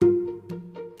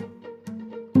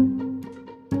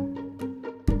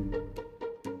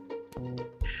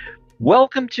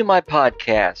Welcome to my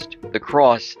podcast, The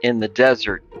Cross in the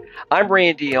Desert. I'm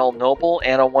Randy L. Noble,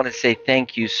 and I want to say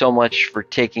thank you so much for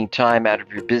taking time out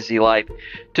of your busy life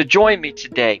to join me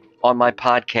today on my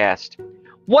podcast.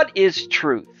 What is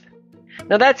truth?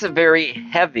 Now, that's a very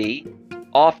heavy,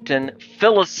 often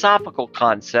philosophical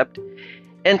concept,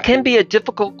 and can be a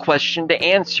difficult question to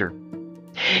answer.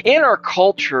 In our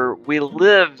culture, we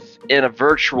live in a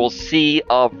virtual sea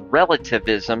of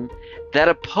relativism that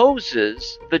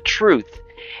opposes the truth.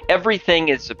 Everything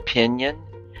is opinion.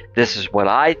 This is what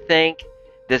I think.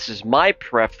 This is my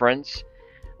preference.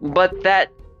 But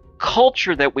that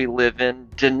culture that we live in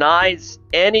denies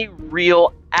any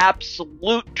real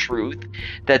absolute truth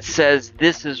that says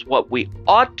this is what we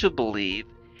ought to believe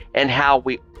and how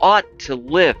we ought to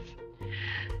live.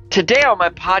 Today on my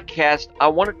podcast, I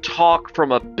want to talk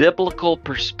from a biblical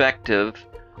perspective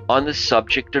on the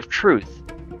subject of truth.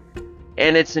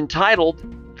 And it's entitled,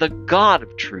 The God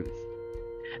of Truth.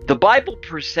 The Bible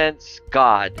presents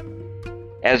God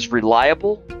as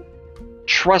reliable,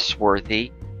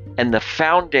 trustworthy, and the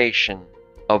foundation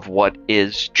of what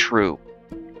is true.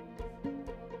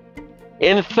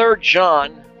 In 3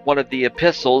 John, one of the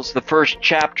epistles, the first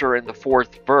chapter and the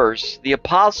 4th verse, the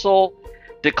apostle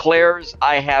declares,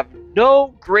 I have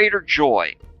no greater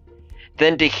joy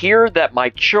than to hear that my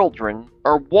children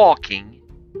are walking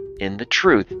in the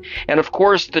truth. And of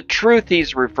course, the truth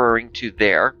he's referring to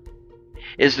there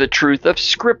is the truth of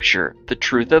Scripture, the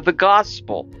truth of the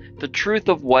gospel, the truth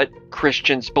of what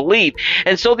Christians believe.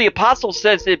 And so the apostle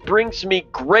says, it brings me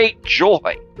great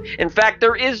joy. In fact,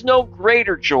 there is no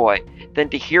greater joy than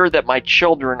to hear that my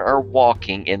children are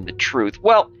walking in the truth.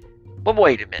 Well, but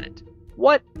wait a minute.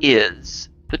 What is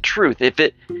the truth? If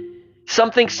it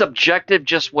something subjective,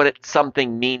 just what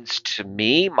something means to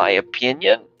me, my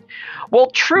opinion? Well,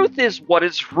 truth is what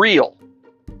is real,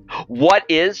 what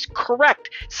is correct,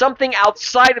 something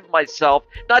outside of myself,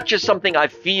 not just something I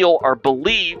feel or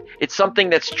believe. It's something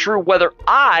that's true whether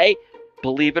I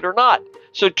believe it or not.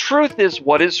 So truth is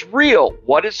what is real,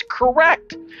 what is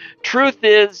correct. Truth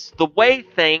is the way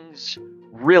things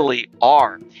really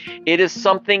are. It is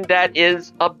something that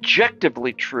is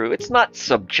objectively true. It's not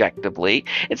subjectively.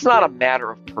 It's not a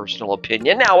matter of personal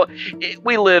opinion. Now,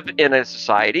 we live in a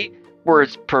society where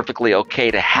it's perfectly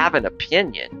okay to have an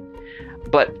opinion.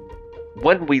 But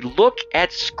when we look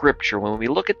at Scripture, when we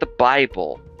look at the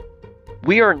Bible,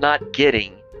 we are not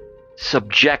getting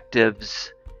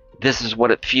subjectives. This is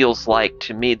what it feels like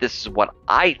to me. This is what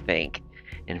I think.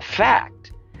 In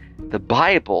fact, the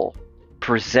Bible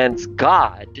presents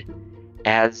God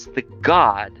as the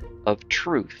God of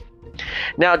truth.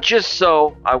 Now, just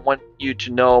so I want you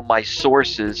to know my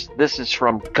sources, this is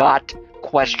from Got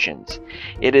Questions.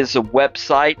 It is a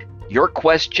website, Your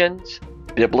Questions,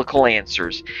 Biblical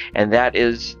Answers, and that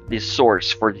is the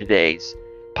source for today's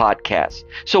podcast.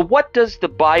 So what does the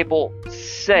Bible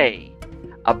say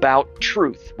about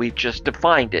truth? We've just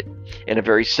defined it in a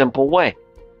very simple way.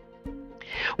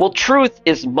 Well, truth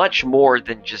is much more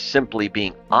than just simply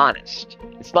being honest.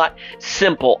 It's not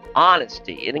simple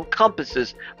honesty. It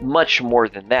encompasses much more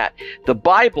than that. The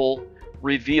Bible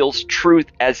reveals truth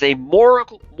as a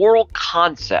moral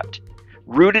concept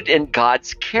rooted in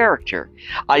God's character.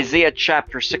 Isaiah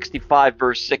chapter 65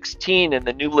 verse 16 in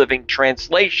the New Living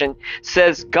Translation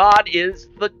says God is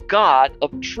the God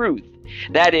of truth.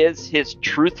 That is, his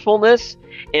truthfulness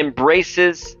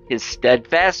embraces his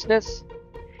steadfastness,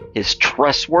 his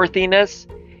trustworthiness,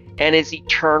 and his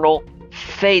eternal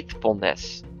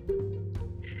faithfulness.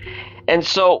 And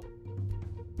so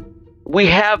we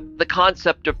have the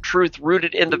concept of truth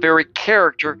rooted in the very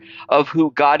character of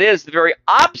who God is. The very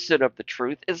opposite of the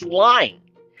truth is lying.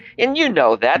 And you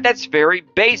know that. That's very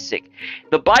basic.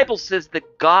 The Bible says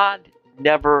that God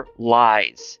never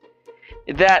lies.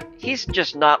 That he's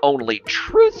just not only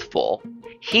truthful,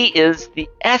 he is the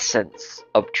essence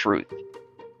of truth.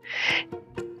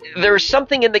 There's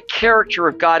something in the character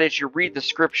of God as you read the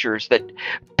Scriptures that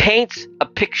paints a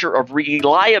picture of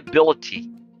reliability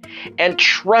and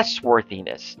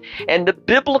trustworthiness. And the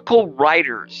biblical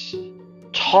writers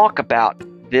talk about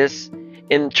this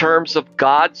in terms of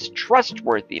God's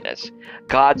trustworthiness,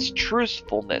 God's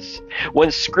truthfulness. When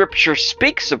Scripture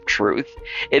speaks of truth,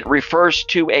 it refers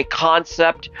to a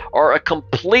concept or a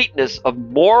completeness of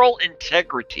moral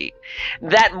integrity.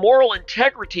 That moral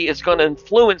integrity is going to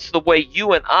influence the way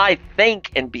you and I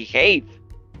think and behave.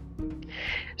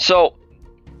 So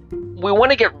we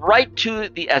want to get right to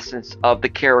the essence of the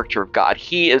character of God.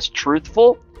 He is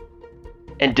truthful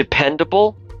and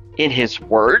dependable in his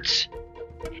words,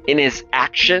 in his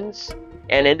actions,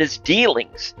 and in his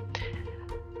dealings.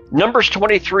 Numbers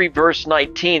 23 verse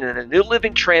 19 in the New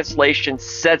Living Translation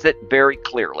says it very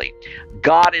clearly.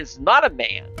 God is not a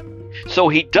man, so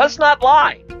he does not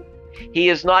lie. He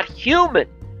is not human,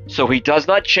 so he does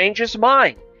not change his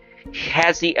mind.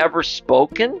 Has he ever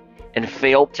spoken and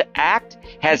failed to act?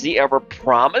 Has he ever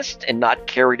promised and not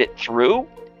carried it through?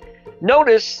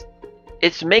 Notice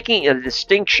it's making a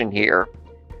distinction here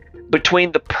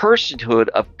between the personhood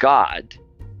of God,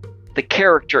 the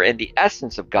character and the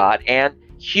essence of God, and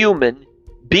human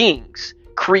beings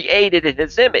created in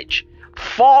his image,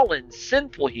 fallen,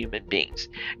 sinful human beings.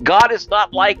 God is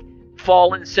not like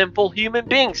fallen, sinful human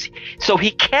beings, so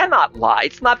he cannot lie.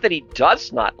 It's not that he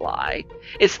does not lie,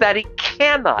 it's that he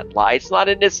cannot lie. It's not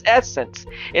in his essence,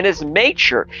 in his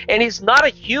nature, and he's not a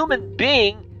human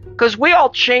being because we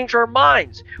all change our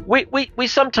minds. We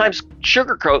sometimes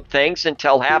sugarcoat things and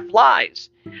tell half lies,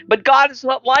 but God is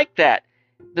not like that.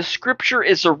 The scripture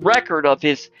is a record of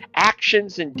his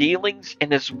actions and dealings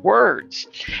and his words.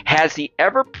 Has he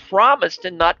ever promised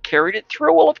and not carried it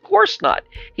through? Well, of course not.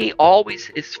 He always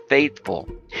is faithful.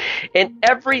 In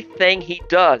everything he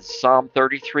does, Psalm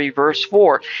 33 verse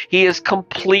 4, he is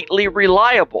completely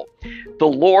reliable. The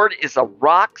Lord is a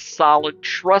rock-solid,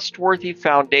 trustworthy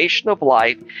foundation of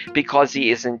life because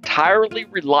he is entirely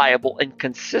reliable and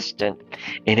consistent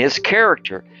in his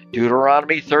character.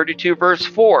 Deuteronomy 32 verse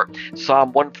 4,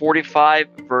 Psalm 145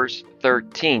 verse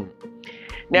 13.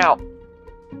 Now,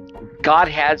 God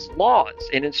has laws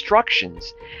and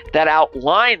instructions that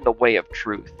outline the way of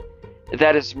truth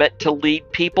that is meant to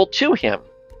lead people to him.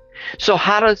 So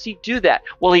how does he do that?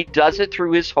 Well, he does it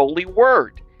through his holy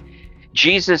word.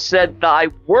 Jesus said, "Thy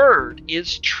word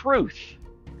is truth."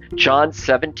 John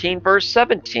 17 verse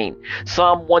 17,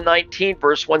 Psalm 119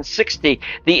 verse 160,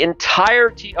 the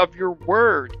entirety of your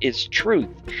word is truth.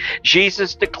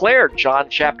 Jesus declared, John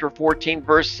chapter 14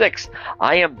 verse 6,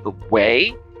 I am the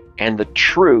way and the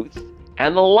truth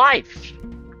and the life.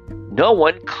 No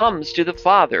one comes to the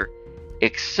Father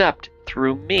except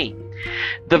through me.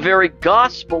 The very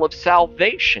gospel of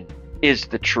salvation is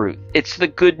the truth. It's the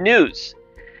good news.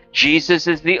 Jesus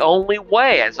is the only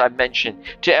way, as I mentioned,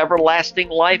 to everlasting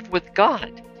life with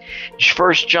God.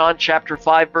 1 John chapter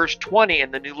 5 verse 20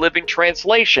 in the New Living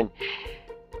Translation.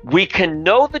 We can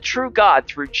know the true God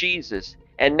through Jesus,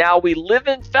 and now we live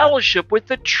in fellowship with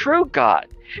the true God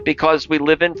because we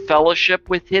live in fellowship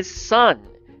with his Son,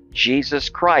 Jesus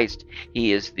Christ.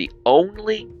 He is the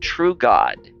only true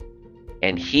God,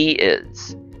 and he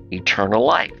is eternal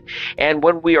life. And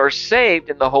when we are saved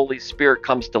and the Holy Spirit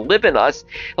comes to live in us,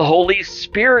 the Holy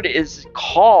Spirit is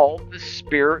called the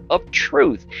Spirit of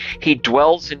truth. He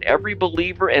dwells in every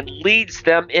believer and leads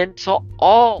them into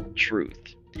all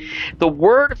truth. The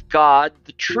Word of God,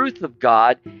 the truth of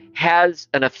God, has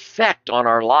an effect on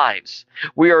our lives.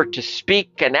 We are to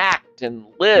speak and act and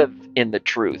live in the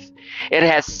truth. It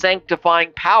has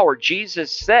sanctifying power.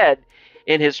 Jesus said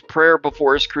in his prayer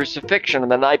before his crucifixion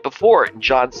and the night before it in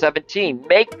John 17,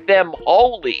 make them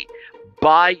holy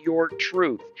by your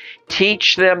truth.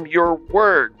 Teach them your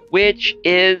word, which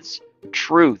is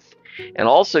truth. And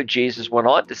also Jesus went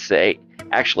on to say,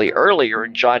 actually earlier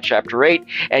in John chapter 8,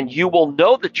 and you will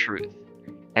know the truth,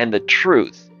 and the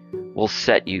truth will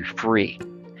set you free.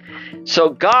 So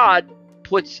God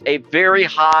puts a very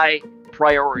high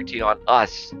priority on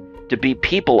us to be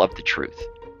people of the truth.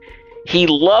 He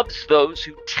loves those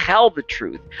who tell the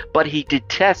truth, but he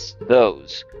detests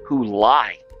those who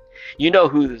lie. You know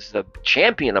who is the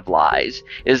champion of lies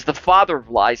is the father of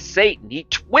lies, Satan. He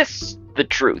twists the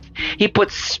truth. He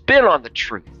puts spin on the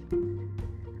truth.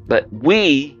 But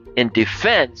we, in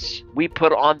defense, we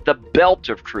put on the belt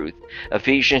of truth.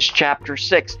 Ephesians chapter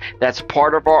 6, that's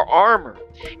part of our armor.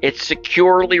 It's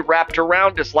securely wrapped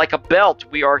around us like a belt.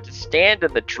 We are to stand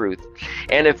in the truth.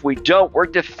 And if we don't, we're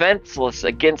defenseless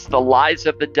against the lies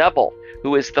of the devil,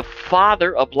 who is the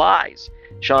father of lies.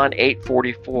 John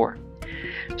 8:44.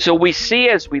 So we see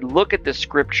as we look at the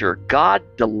scripture, God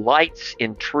delights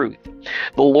in truth.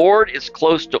 The Lord is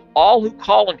close to all who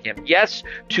call on him. Yes,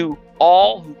 to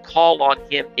all who call on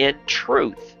him in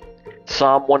truth.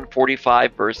 Psalm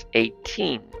 145 verse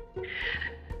 18.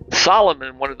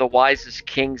 Solomon, one of the wisest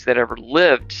kings that ever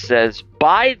lived, says,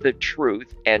 buy the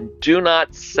truth and do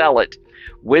not sell it.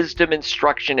 Wisdom,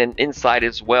 instruction, and insight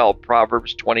as well.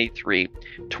 Proverbs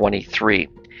 23:23.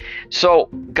 So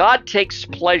God takes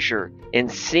pleasure in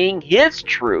seeing his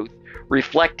truth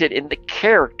reflected in the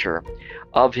character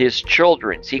of his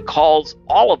children. He calls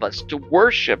all of us to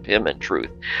worship him in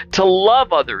truth, to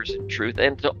love others in truth,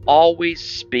 and to always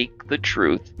speak the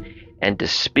truth and to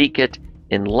speak it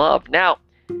in love. Now,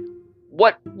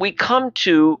 what we come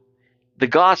to the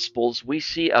Gospels, we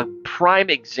see a prime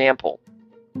example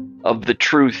of the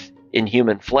truth in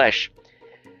human flesh.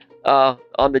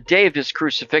 On the day of his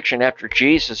crucifixion, after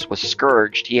Jesus was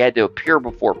scourged, he had to appear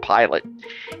before Pilate.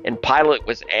 And Pilate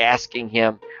was asking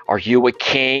him, "Are you a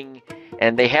king?"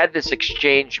 And they had this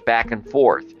exchange back and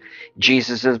forth.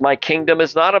 Jesus says, "My kingdom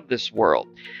is not of this world."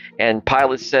 And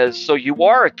Pilate says, "So you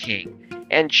are a king?"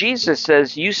 And Jesus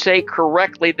says, "You say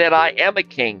correctly that I am a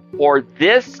king. For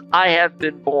this I have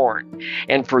been born,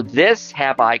 and for this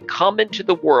have I come into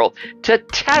the world, to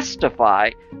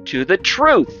testify to the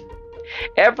truth.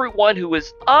 Everyone who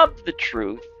is of the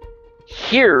truth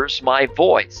hears my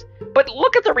voice." But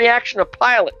look at the reaction of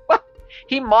Pilate. Well,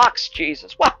 he mocks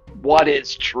Jesus. Well, what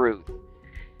is truth?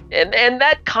 And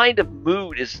that kind of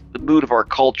mood is the mood of our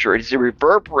culture. It is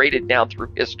reverberated down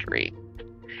through history.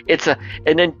 It's an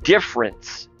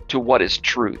indifference to what is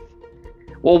truth.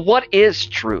 Well, what is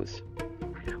truth?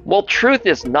 Well, truth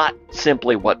is not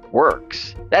simply what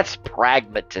works. That's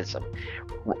pragmatism.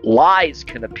 Lies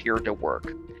can appear to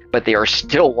work, but they are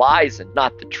still lies and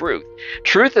not the truth.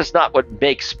 Truth is not what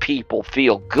makes people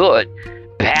feel good.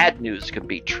 Bad news can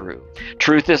be true.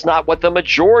 Truth is not what the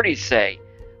majority say.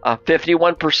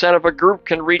 51% of a group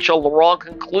can reach a wrong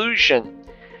conclusion.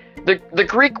 The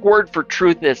Greek word for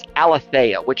truth is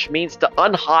aletheia, which means to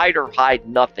unhide or hide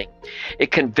nothing.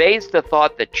 It conveys the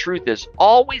thought that truth is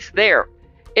always there.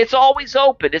 It's always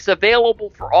open. It's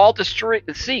available for all to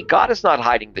see. God is not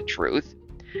hiding the truth.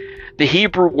 The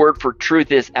Hebrew word for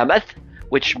truth is emeth,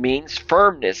 which means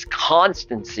firmness,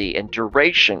 constancy, and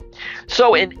duration.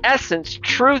 So in essence,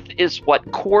 truth is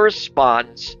what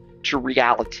corresponds to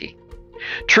reality.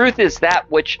 Truth is that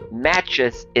which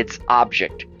matches its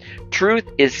object. Truth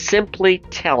is simply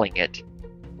telling it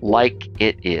like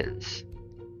it is.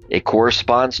 It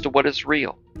corresponds to what is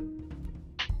real.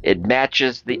 It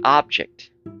matches the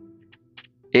object.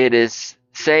 It is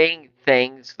saying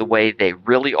things the way they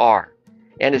really are.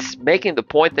 And it's making the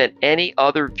point that any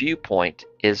other viewpoint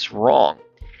is wrong.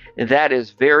 And that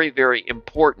is very, very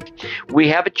important. We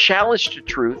have a challenge to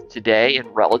truth today in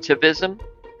relativism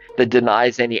that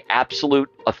denies any absolute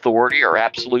authority or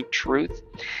absolute truth.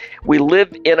 We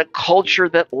live in a culture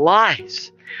that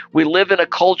lies. We live in a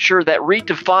culture that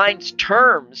redefines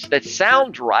terms that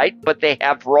sound right, but they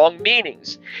have wrong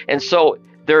meanings. And so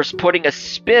there's putting a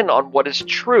spin on what is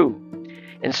true.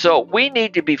 And so we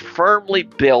need to be firmly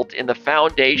built in the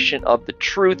foundation of the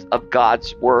truth of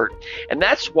God's word. And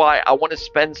that's why I want to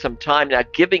spend some time now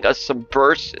giving us some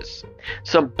verses,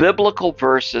 some biblical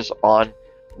verses on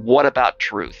what about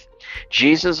truth.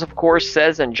 Jesus, of course,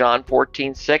 says in John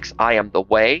 14:6, "I am the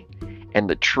way and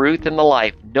the truth and the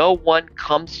life. No one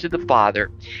comes to the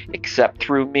Father except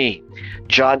through me."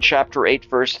 John chapter 8,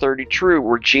 verse 32,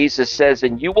 where Jesus says,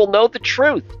 "And you will know the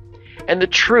truth, and the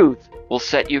truth will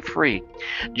set you free."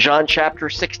 John chapter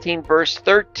 16, verse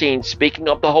 13, speaking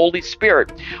of the Holy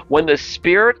Spirit, "When the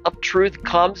Spirit of truth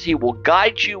comes, he will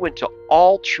guide you into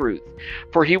all truth.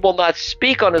 For he will not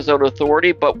speak on his own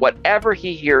authority, but whatever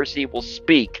he hears, he will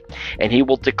speak. And he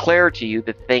will declare to you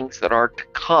the things that are to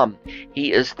come."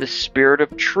 He is the Spirit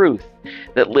of truth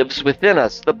that lives within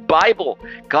us. The Bible,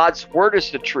 God's word,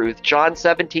 is the truth. John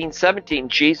 17:17,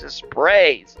 Jesus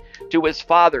prays to his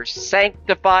Father,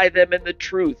 "Sanctify them in the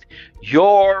truth.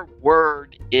 Your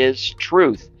word is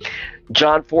truth."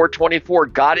 John 4:24,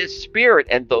 God is spirit,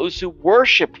 and those who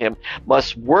worship him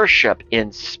must worship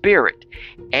in spirit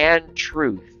and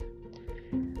truth.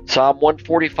 Psalm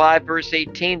 145, verse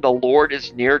 18, "The Lord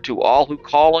is near to all who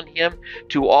call on him,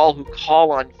 to all who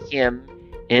call on him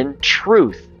in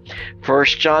truth."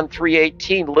 1 John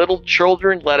 3:18, "Little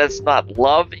children, let us not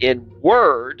love in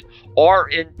word or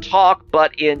in talk,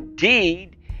 but in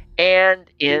deed and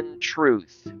in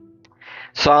truth."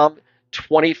 Psalm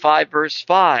 25, verse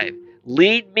 5,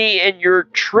 "Lead me in your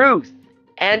truth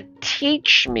and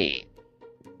teach me."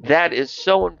 That is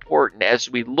so important. As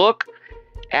we look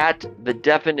at the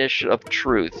definition of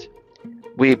truth,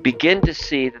 we begin to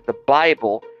see that the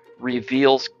Bible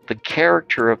reveals the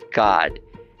character of God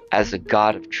as a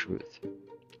God of truth.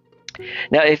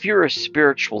 Now, if you're a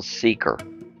spiritual seeker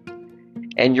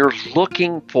and you're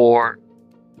looking for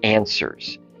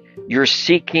answers, you're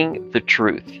seeking the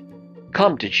truth,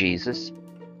 come to Jesus.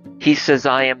 He says,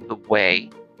 "I am the way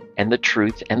and the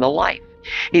truth and the life."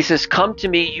 He says, "Come to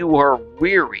me, you who are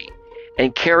weary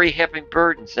and carry heavy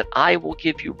burdens, and I will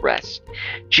give you rest."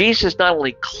 Jesus not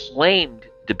only claimed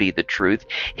to be the truth,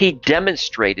 he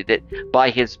demonstrated it by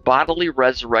his bodily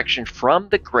resurrection from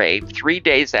the grave 3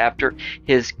 days after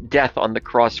his death on the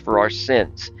cross for our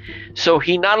sins. So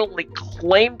he not only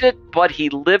claimed it, but he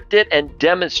lived it and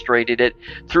demonstrated it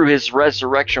through his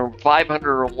resurrection.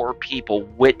 500 or more people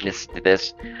witnessed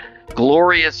this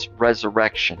glorious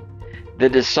resurrection. The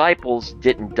disciples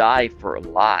didn't die for a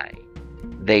lie.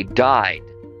 They died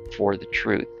for the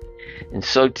truth. And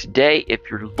so today, if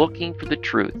you're looking for the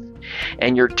truth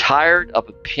and you're tired of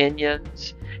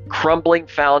opinions, crumbling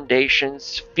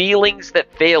foundations, feelings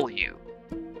that fail you,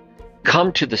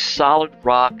 come to the solid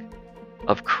rock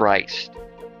of Christ,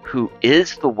 who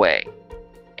is the way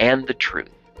and the truth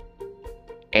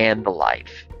and the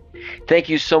life. Thank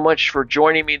you so much for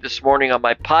joining me this morning on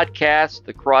my podcast,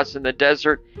 The Cross in the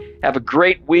Desert. Have a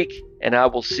great week, and I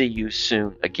will see you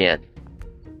soon again.